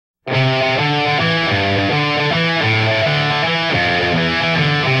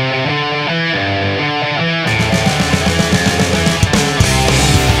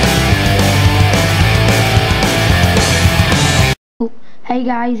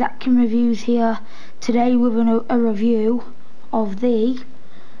guys, Atkin Reviews here today with a review of the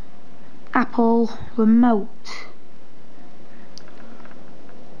Apple remote.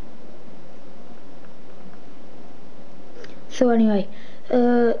 So anyway,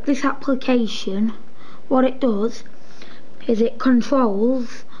 this application, what it does is it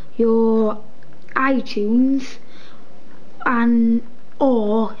controls your iTunes,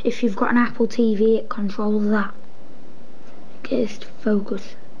 or if you've got an Apple TV, it controls that. Get this to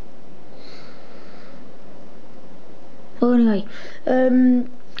focus. Well, anyway,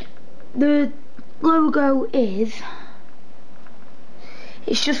 the logo it's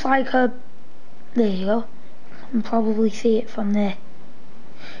just like there you go, you can probably see it from there.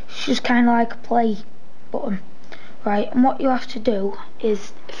 It's just kind of like a play button, right? And what you have to do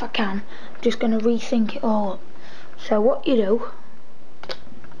is, if I can, I'm just going to resync it all up. So what you do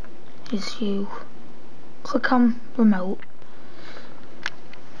is you click on remote.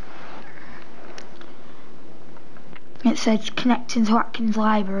 It says connecting to Atkins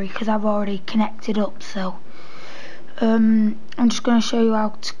library because I've already connected up, so I'm just going to show you how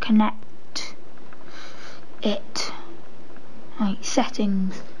to connect it. Right,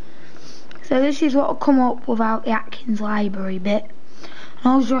 settings. So this is what will come up without the Atkins library bit, and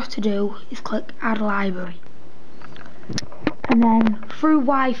all you have to do is click add library, and then through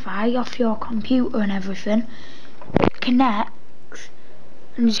Wi-Fi off your computer and everything it connects.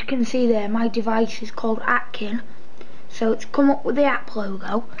 And as you can see there, my device is called Atkin. So it's come up with the app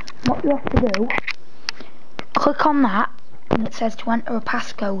logo. What you have to do, click on that, and it says to enter a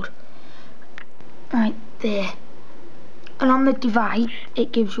passcode. Right there. And on the device,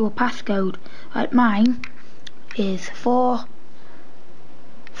 it gives you a passcode. Like mine is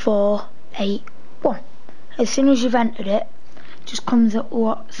 4481. As soon as you've entered it, it just comes up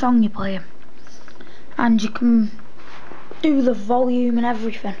what song you're playing. And you can do the volume and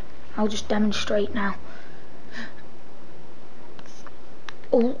everything. I'll just demonstrate now.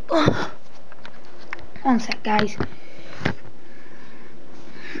 Oh, one sec, guys.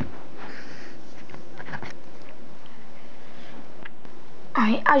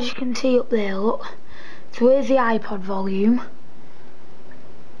 Alright, as you can see up there, look. So here's the Ipod volume.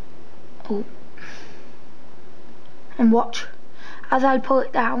 Oh. And watch. As I pull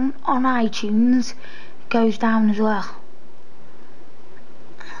it down on iTunes, it goes down as well.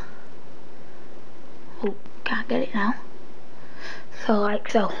 Oh, can't get it now. So like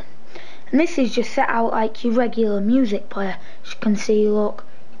so. And this is just set out like your regular music player. As you can see, look,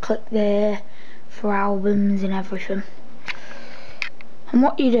 click there for albums and everything. And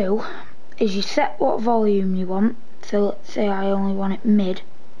what you do is you set what volume you want. So let's say I only want it mid,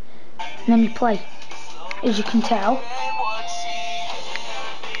 and then you play. As you can tell,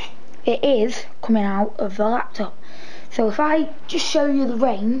 it is coming out of the laptop. So if I just show you the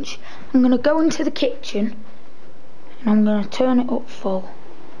range, I'm going to go into the kitchen and I'm going to turn it up full.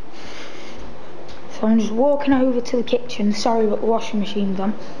 So I'm just walking over to the kitchen, sorry but the washing machine's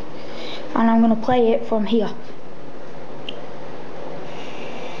on, and I'm going to play it from here.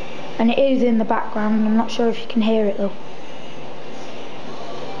 And it is in the background, I'm not sure if you can hear it though.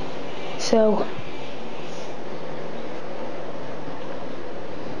 So,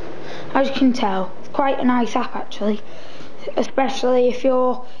 as you can tell, it's quite a nice app actually. Especially if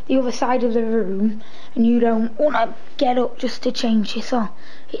you're the other side of the room and you don't want to get up just to change your song.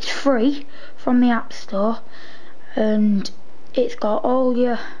 It's free from the App Store, and it's got all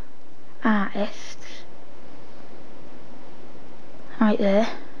your artists right there,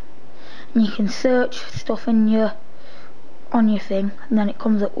 and you can search stuff in on your thing, and then it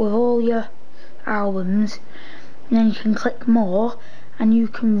comes up with all your albums, and then you can click more and you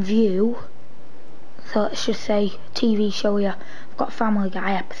can view. So let's just say TV show here. I've got a Family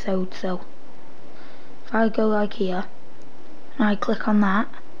Guy episode, so if I go like here and I click on that,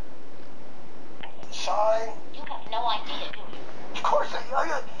 you have no idea, do you? Of course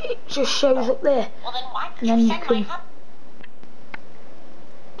it just shows up there. Well, then why And then you can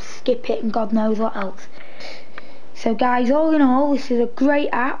skip it and God knows what else. So guys, all in all, this is a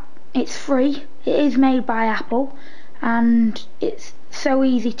great app. It's free, it is made by Apple, and it's so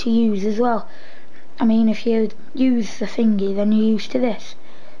easy to use as well. I mean, if you use the thingy, then you're used to this.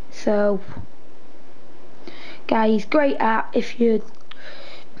 So, guys, great app. If your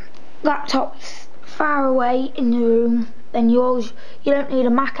laptop's far away in the room, then you don't need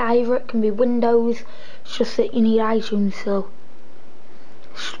a Mac either. It can be Windows. It's just that you need iTunes. So,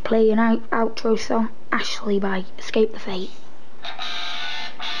 just play an outro song, Ashley by Escape the Fate.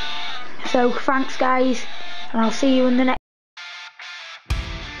 So, thanks, guys, and I'll see you in the next.